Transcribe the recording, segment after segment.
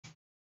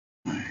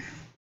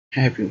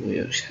Happy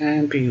Wheels,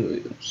 Happy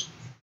Wheels.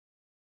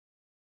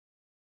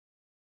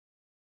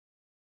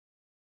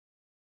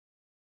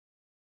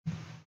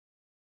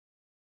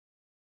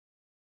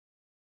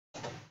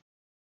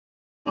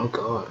 Oh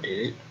god,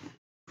 did it?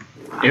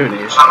 There it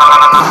is.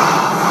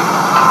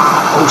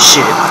 Oh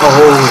shit.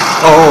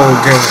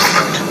 Oh god.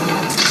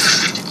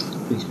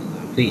 Please,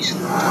 please.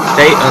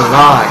 Stay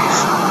alive.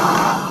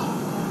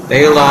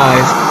 Stay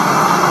alive.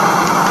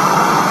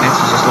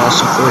 Nancy just lost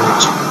some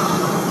footage.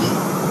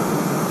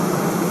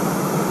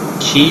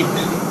 Keep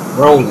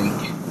rolling.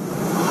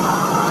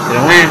 Did I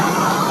win?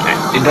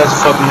 It doesn't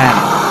fucking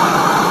matter.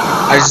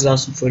 I just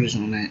lost some footage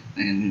on that,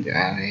 and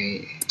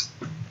I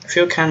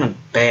feel kind of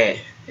bad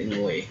in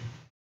a way.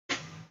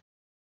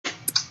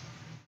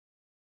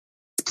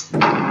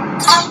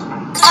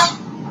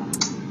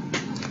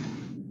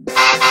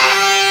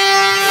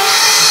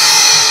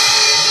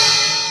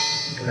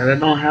 But I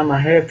don't have my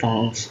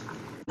headphones.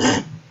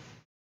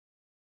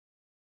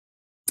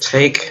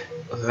 Take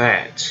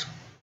that.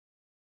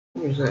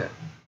 What was that?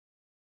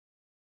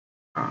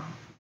 Oh.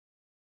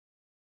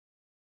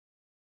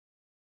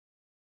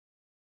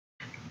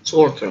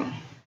 Sort of.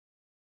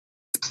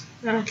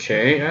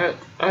 Okay,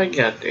 I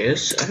got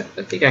this.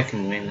 I think I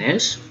can win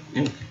this.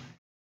 Did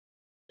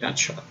I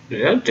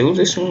do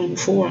this one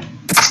before?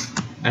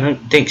 I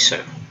don't think so.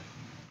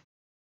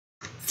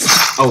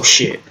 Oh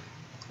shit.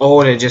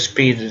 Oh, they just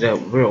speeded it up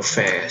real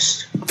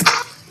fast.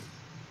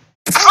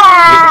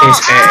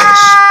 His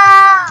ass.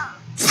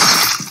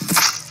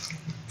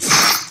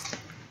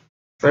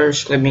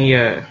 First, let me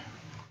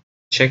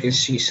check and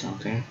see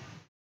something.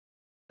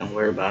 Don't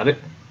worry about it.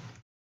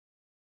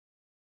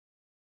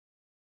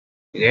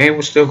 The game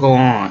will still go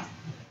on.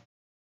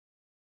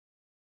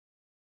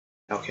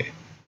 Okay.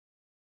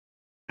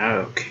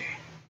 Okay.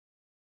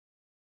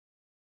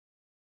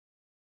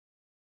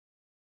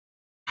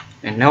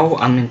 And no,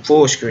 I'm in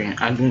full screen.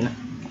 I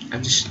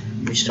just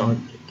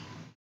restarted.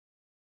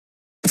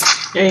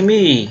 Hey,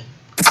 me!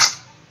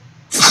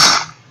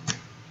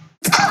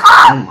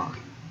 Oh my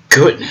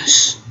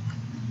goodness.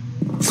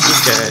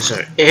 These guys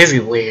are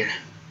everywhere.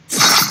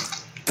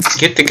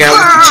 Get the guy with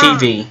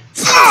the TV.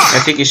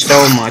 I think he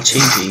stole my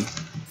TV.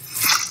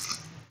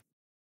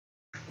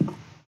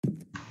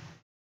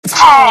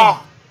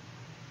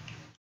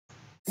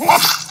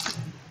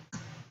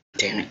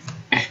 Damn it.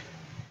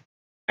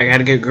 I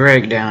gotta get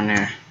Greg down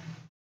there.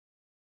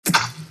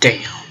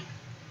 Damn.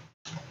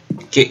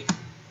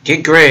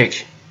 Get Greg.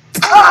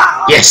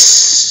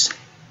 Yes!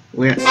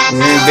 We're in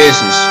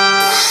business.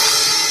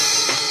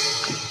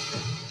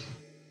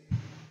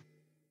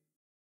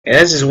 Yeah,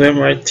 that's just win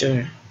right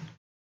there.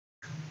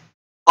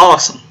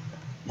 Awesome.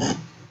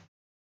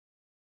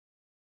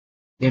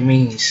 That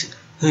means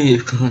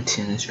your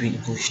content is being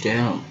pushed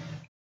out.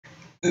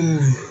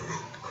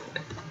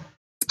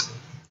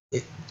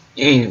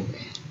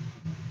 Anyway.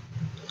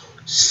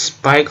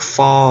 Spike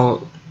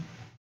Fall-ish.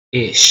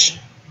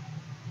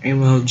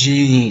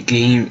 MLG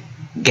game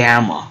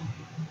Gamma.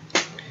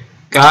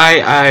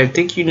 Guy, I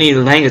think you need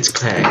a language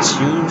class.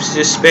 You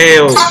just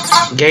spelled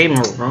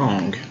gamer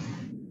wrong.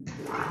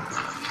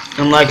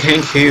 I'm like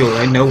Hank Hill,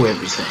 I know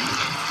everything.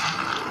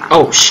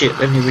 Oh shit,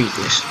 let me read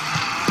this.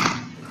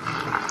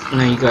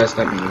 No, you guys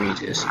let me read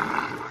this.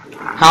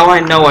 How I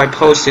know I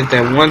posted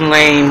that one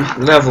lame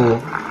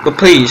level, but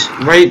please,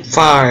 rate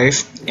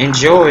 5,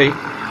 enjoy.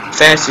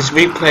 Fastest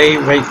replay,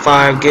 rate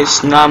 5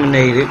 gets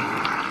nominated.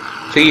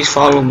 Please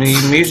follow me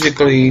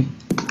musically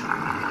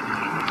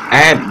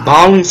at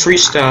Ballin'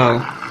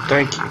 Freestyle.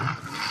 Thank you.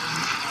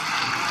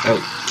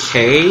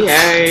 Okay,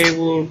 I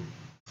will.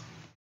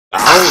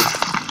 I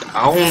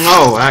don't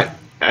know.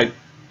 I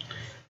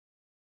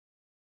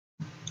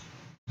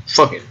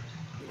fuck it.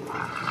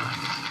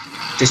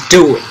 Just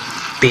do it,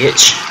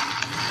 bitch.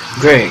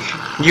 Greg,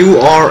 you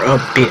are a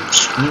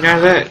bitch. You know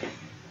that?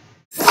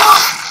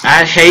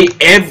 I hate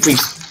every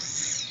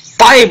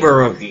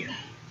fiber of you.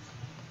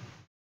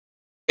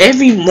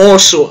 Every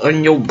morsel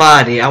in your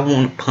body, I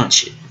want to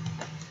punch it.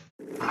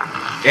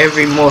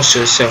 Every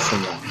morsel except for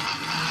one.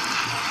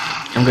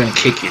 I'm gonna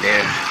kick you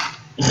there.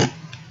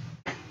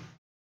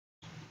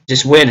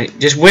 Just win it.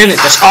 Just win it.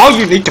 That's all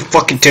you need to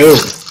fucking do.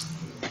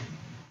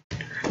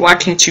 Why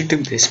can't you do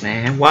this,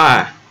 man?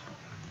 Why?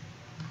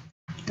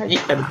 You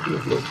gotta be a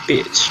little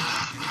bitch.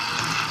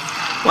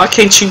 Why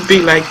can't you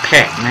be like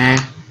Pat, man?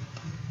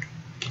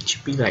 Can't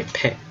you be like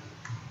Pat?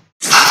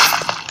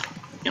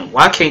 And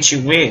why can't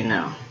you win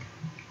now?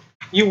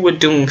 You were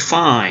doing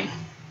fine.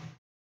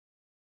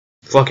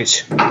 Fuck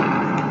it. You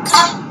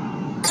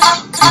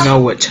know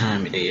what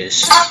time it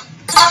is.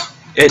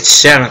 It's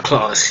Santa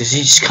Claus, cause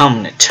he's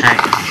coming to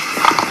town.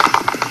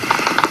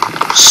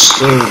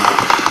 Soon.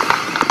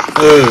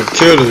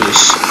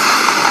 Killers.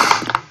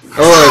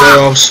 Alright,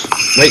 elves.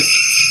 Wait,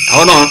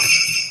 hold on.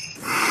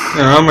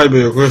 Now, I might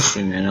be a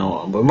Christian and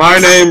all, but my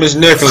name is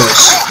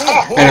Nicholas.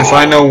 And if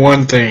I know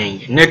one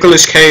thing,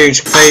 Nicolas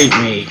Cage paid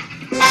me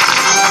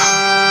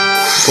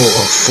for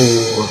a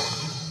fool.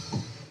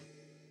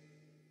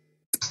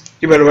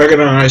 You better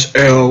recognize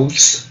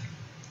elves.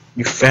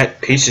 You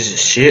fat pieces of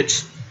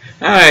shit.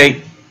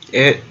 Alright,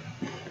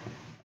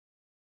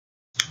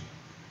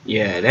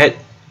 Yeah, that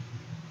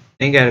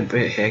they got a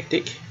bit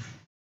hectic.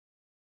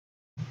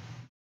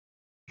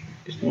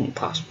 It's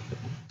impossible.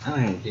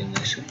 I ain't doing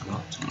this in a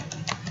long time.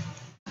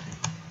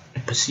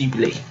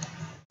 Imposible.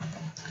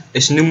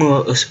 Es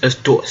número es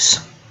dos.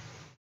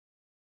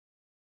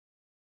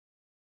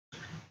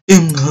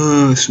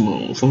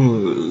 Impossible for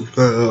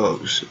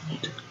 1,000.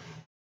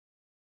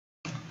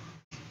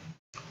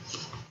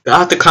 The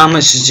author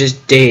comments is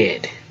just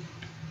dead.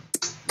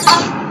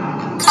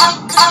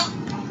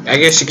 I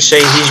guess you could say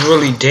he's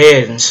really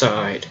dead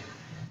inside.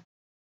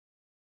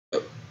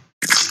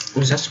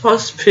 Was I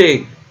supposed to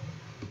pick?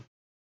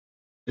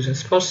 Was I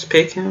supposed to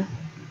pick him?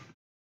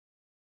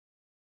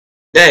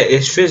 That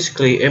is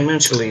physically and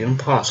mentally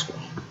impossible.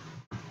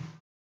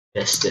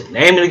 That's the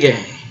name of the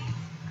game.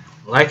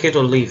 Like it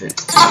or leave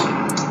it.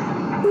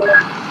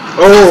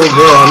 Oh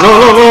god,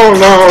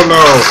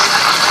 no.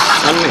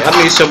 I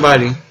need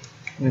somebody.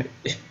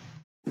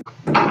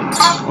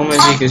 Oh my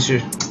god, you're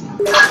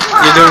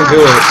doing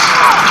good.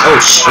 Oh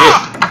shit.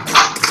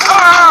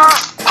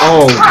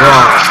 Oh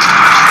god.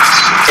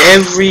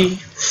 Every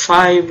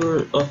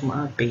fiber of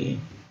my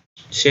being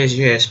says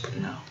yes, but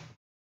no.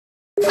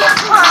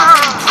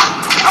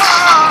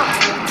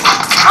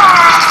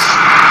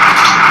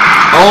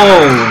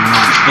 Oh,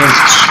 and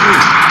two.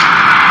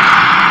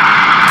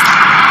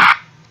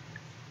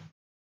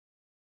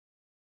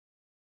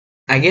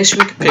 I guess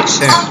we could pick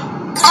Sam.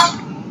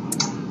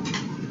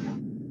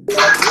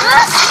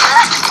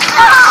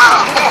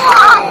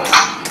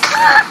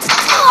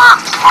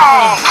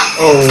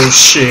 Oh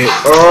shit.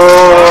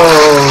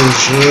 Oh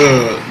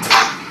shit.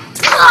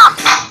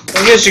 I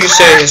guess you could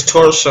say his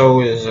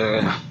torso is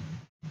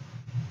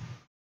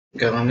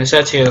gone. There's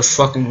actually a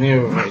fucking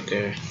mirror right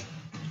there.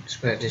 That's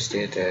why I just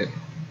did that.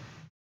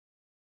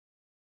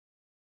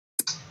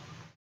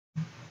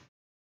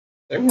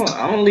 I'm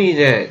gonna leave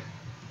that.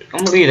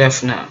 I'm gonna leave that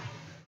for now.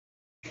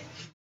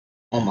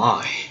 Oh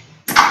my.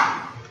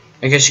 I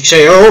guess you could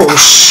say, oh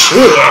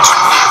shit.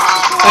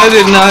 I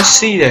did not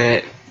see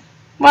that.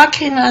 Why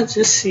can't I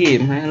just see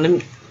it, man? Let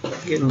me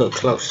get a little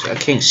closer. I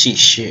can't see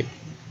shit.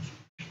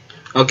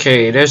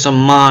 Okay, there's a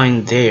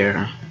mine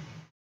there.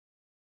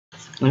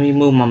 Let me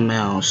move my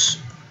mouse.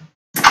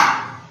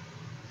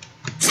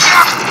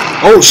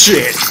 Oh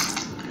shit!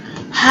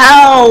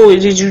 How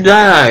did you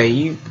die?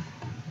 You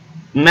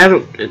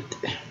metal.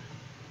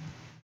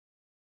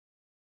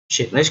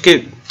 Shit. Let's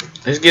get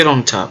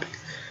on topic.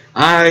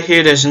 I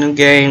hear there's a new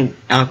game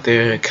out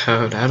there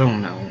called, I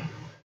don't know,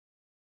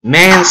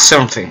 Man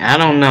something. I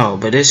don't know,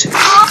 but it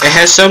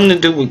has something to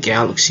do with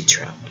galaxy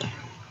travel.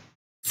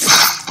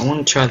 I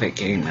want to try that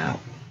game out.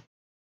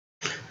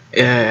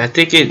 I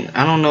think it.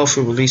 I don't know if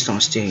it released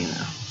on Steam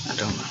now. I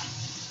don't know.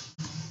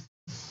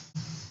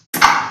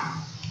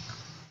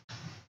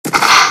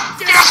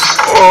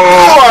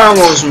 Oh, I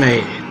almost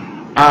made it.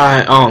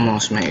 I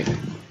almost made it.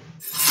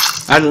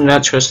 I do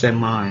not trust that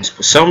mines.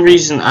 For some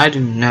reason, I do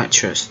not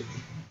trust it.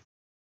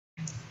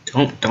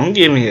 Don't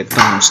give me a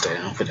thumbs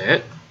down for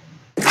that.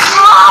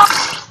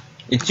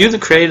 If you're the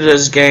creator of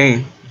this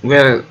game,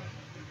 well,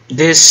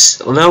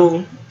 this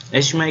level,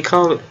 as you may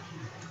call it,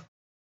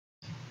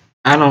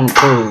 I don't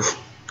approve.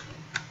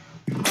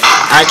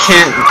 I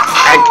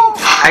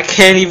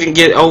can't even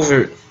get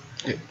over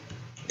it.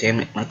 Damn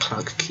it, my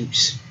clock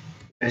keeps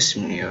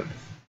messing me up.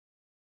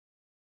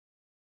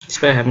 It's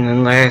better having the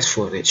last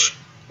footage.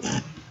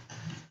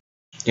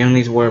 You don't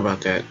need to worry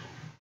about that.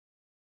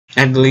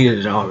 I deleted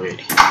it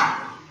already.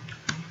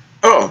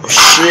 Oh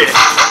shit!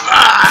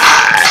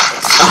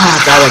 I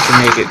thought I could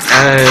make it. I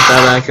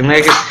thought I could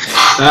make it.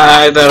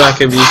 I thought I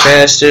could be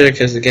faster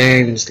because the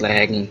game is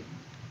lagging.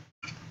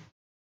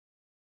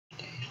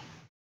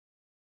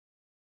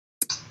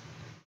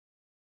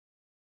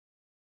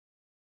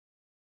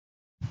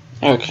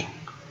 Okay.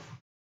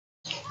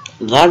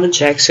 A lot of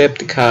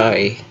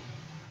Jacksepticeye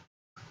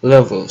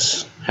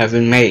levels have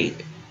been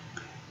made.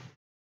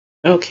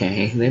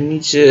 Okay, let me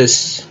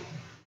just.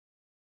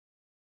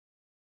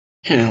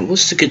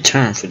 What's the good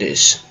term for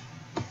this?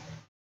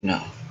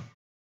 No.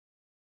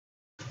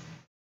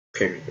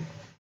 Period.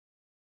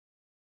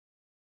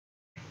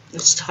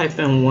 Let's type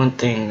in one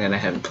thing that I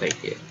haven't played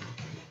yet.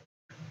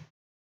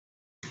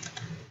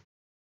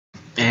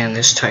 And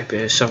this type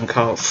is something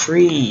called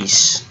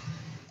freeze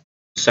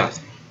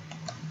something.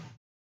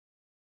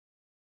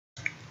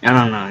 I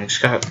don't know, it's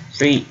got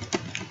free.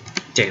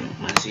 Damn it,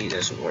 my Z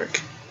doesn't work.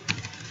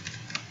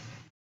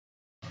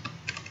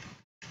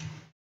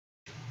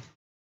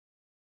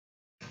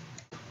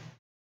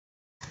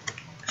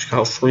 It's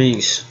called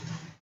freeze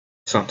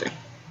something.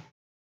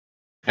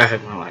 I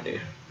have no idea.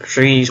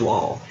 Freeze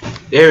wall.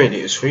 There it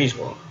is, freeze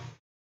wall.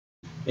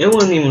 It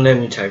wouldn't even let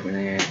me type in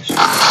the ass.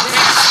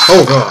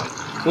 Oh god.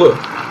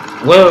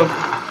 Well,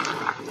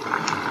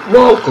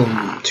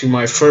 welcome to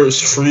my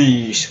first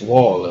freeze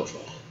wall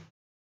level.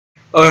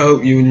 I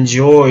hope you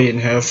enjoy and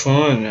have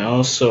fun.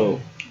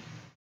 Also,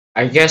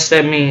 I guess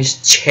that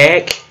means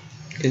check,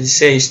 because it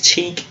says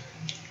cheek.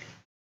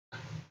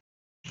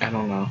 I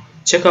don't know.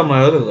 Check out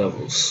my other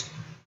levels.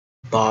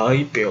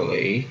 Bye,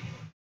 Billy.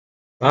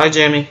 Bye,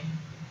 Jimmy.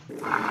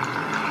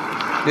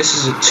 This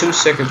is a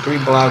 2-second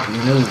 3-block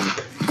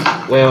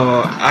noob.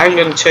 Well, I'm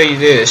gonna tell you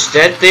this.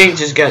 That thing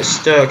just got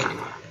stuck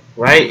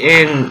right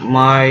in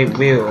my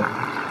wheel.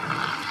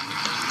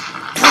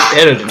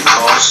 Better than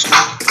awesome.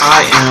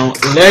 I am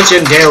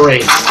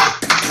legendary.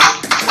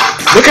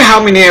 Look at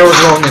how many arrows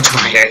rolling into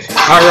my head.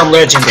 I am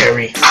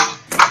legendary.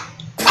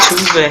 To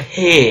the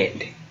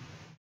head.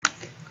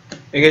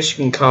 I guess you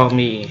can call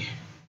me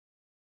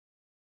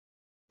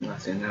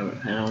nothing.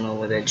 I don't know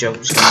where that joke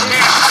was going.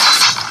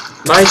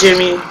 Bye,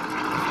 Jimmy.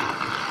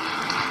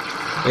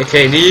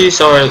 Okay, this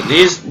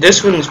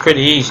one is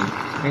pretty easy.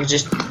 I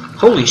just,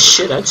 holy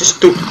shit, I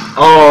just threw.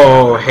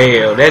 Oh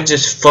hell, that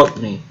just fucked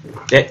me.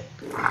 That.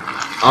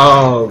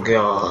 Oh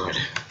god.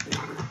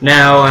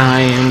 Now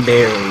I am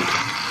buried.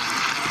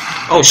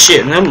 Oh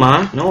shit, never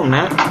mind. No, I'm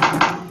not.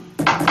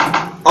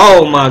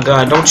 Oh my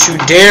god, don't you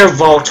dare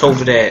vault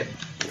over that.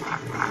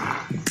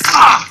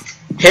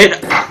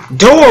 Hit.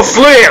 Do a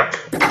flip!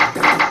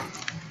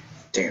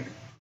 Damn.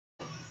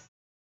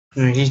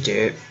 He's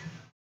dead.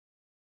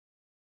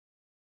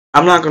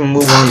 I'm not gonna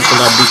move on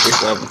until I beat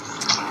this level.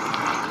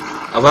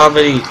 I've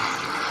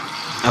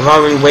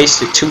already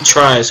wasted 2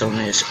 tries on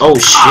this. Oh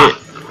shit.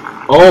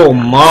 Oh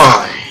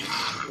my.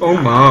 Oh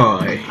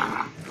my.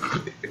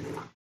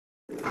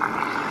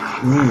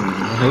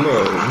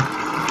 Hello.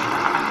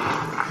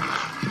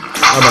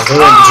 How the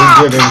hell did you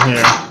get in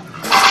here?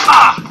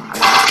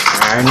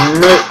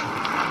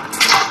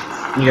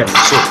 You gotta be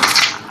shitting.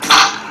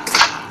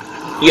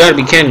 You gotta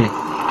be kidding me.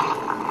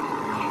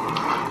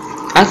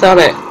 I thought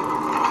that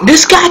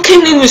this guy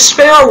can't even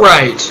spell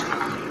right.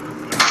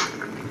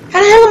 How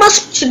the hell am I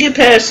supposed to get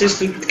past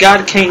this guy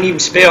that can't even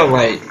spell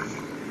right?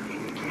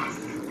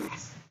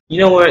 You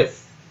know what?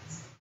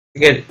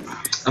 Forget it.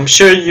 I'm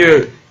sure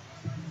you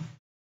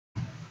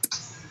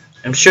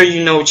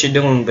know what you're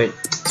doing, but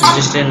you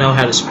just didn't know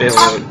how to spell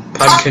it.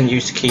 Probably couldn't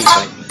use the keys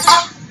like me.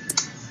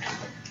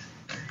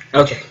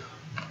 Okay.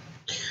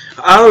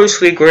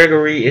 Obviously,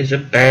 Gregory is a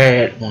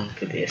bad one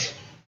for this.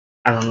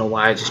 I don't know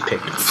why I just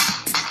picked him.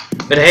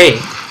 But hey,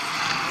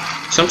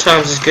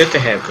 sometimes it's good to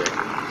have Gregory.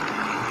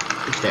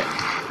 Look at that.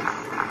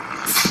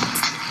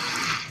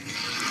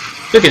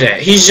 Look at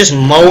that. He's just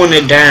mowing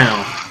it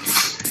down.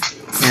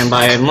 And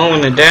by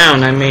mowing it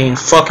down, I mean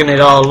fucking it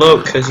all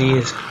up because he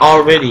is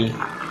already...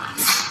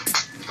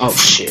 Oh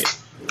shit.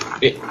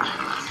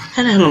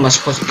 How the hell am I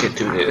supposed to get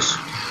through this?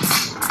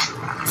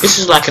 This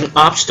is like an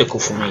obstacle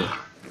for me.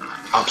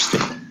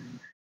 Obstacle.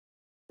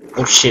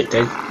 Oh shit,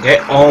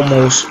 that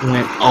almost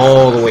went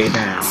all the way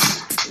down.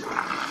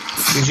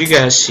 Did you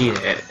guys see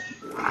that?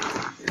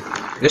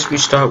 Let's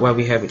restart while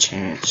we have a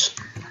chance.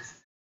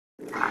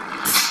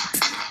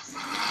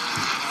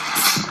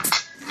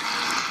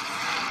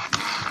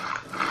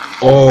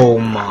 Oh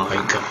my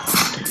god.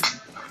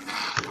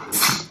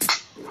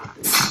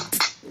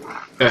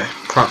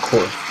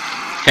 Parkour.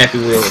 Happy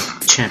Wheel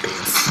champion.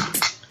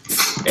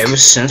 Ever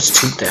since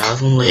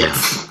 2011.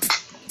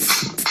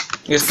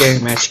 This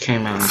game actually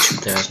came out in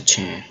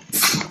 2010.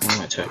 What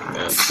am I talking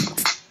about?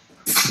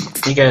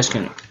 You guys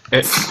can...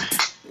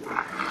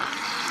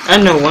 I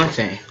know one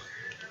thing.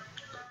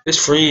 This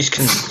freeze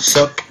can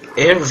suck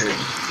every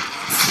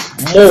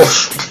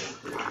morsel,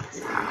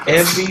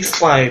 every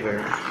fiber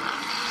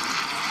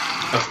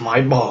of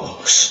my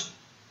balls.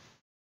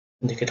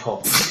 Make it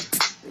hard.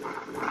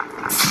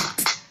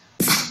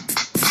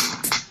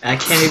 I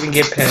can't even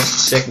get past the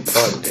second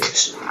part of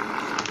this.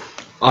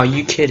 Are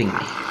you kidding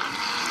me?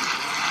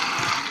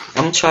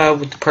 I'm gonna try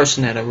with the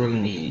person that I really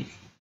need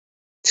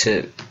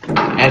to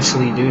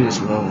actually do this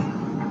role.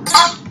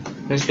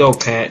 Let's go,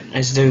 Pat.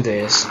 Let's do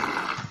this.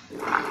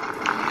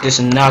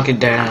 Just knock it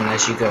down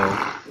as you go.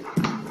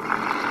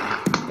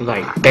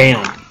 Like,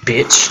 bam,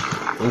 bitch.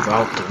 Move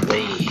out the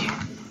way.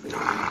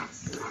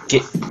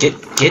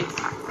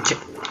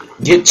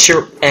 Get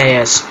your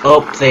ass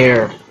up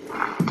there.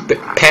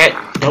 Pat,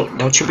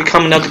 don't you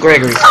become another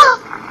Gregory.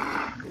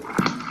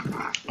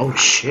 Oh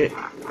shit.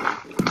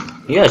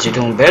 You guys are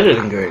doing better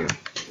than Gregory.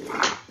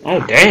 Oh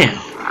damn.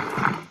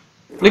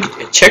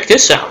 Look, check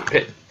this out,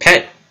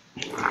 Pat.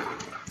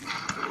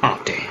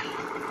 Oh damn.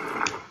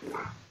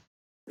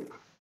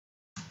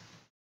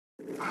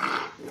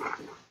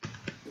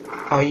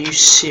 Are you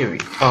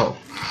serious? Oh,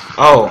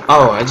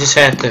 I just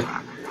had to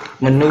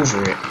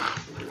maneuver it.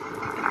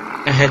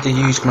 I had to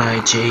use my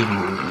J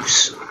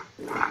moves.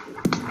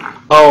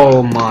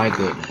 Oh my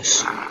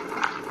goodness.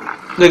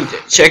 Look,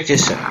 check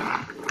this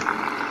out.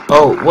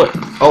 Oh, what?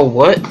 Oh,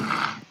 what?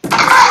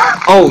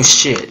 Oh,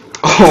 shit.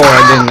 Oh,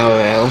 I didn't know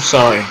that. I'm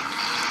sorry.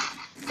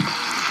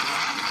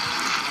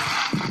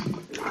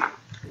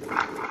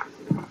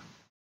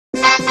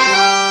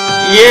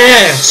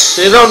 Yes!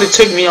 It only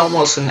took me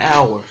almost an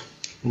hour.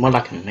 More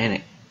like a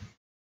minute.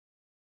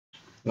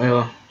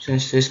 Well,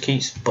 since this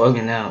keeps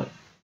bugging out,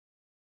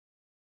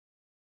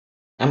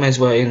 I might as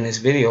well end this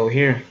video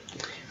here.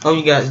 Hope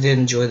you guys did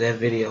enjoy that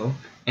video.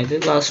 I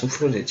did lost some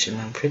footage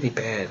and I'm pretty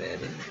bad at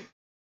it.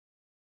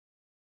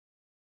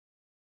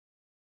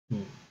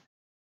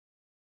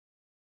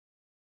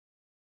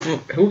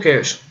 Who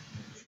cares?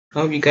 I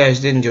hope you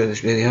guys did enjoy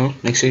this video.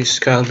 Make sure you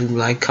subscribe, leave a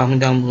like,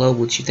 comment down below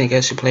what you think I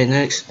should play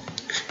next.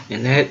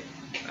 And that,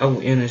 I will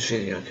end this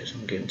video because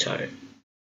I'm getting tired.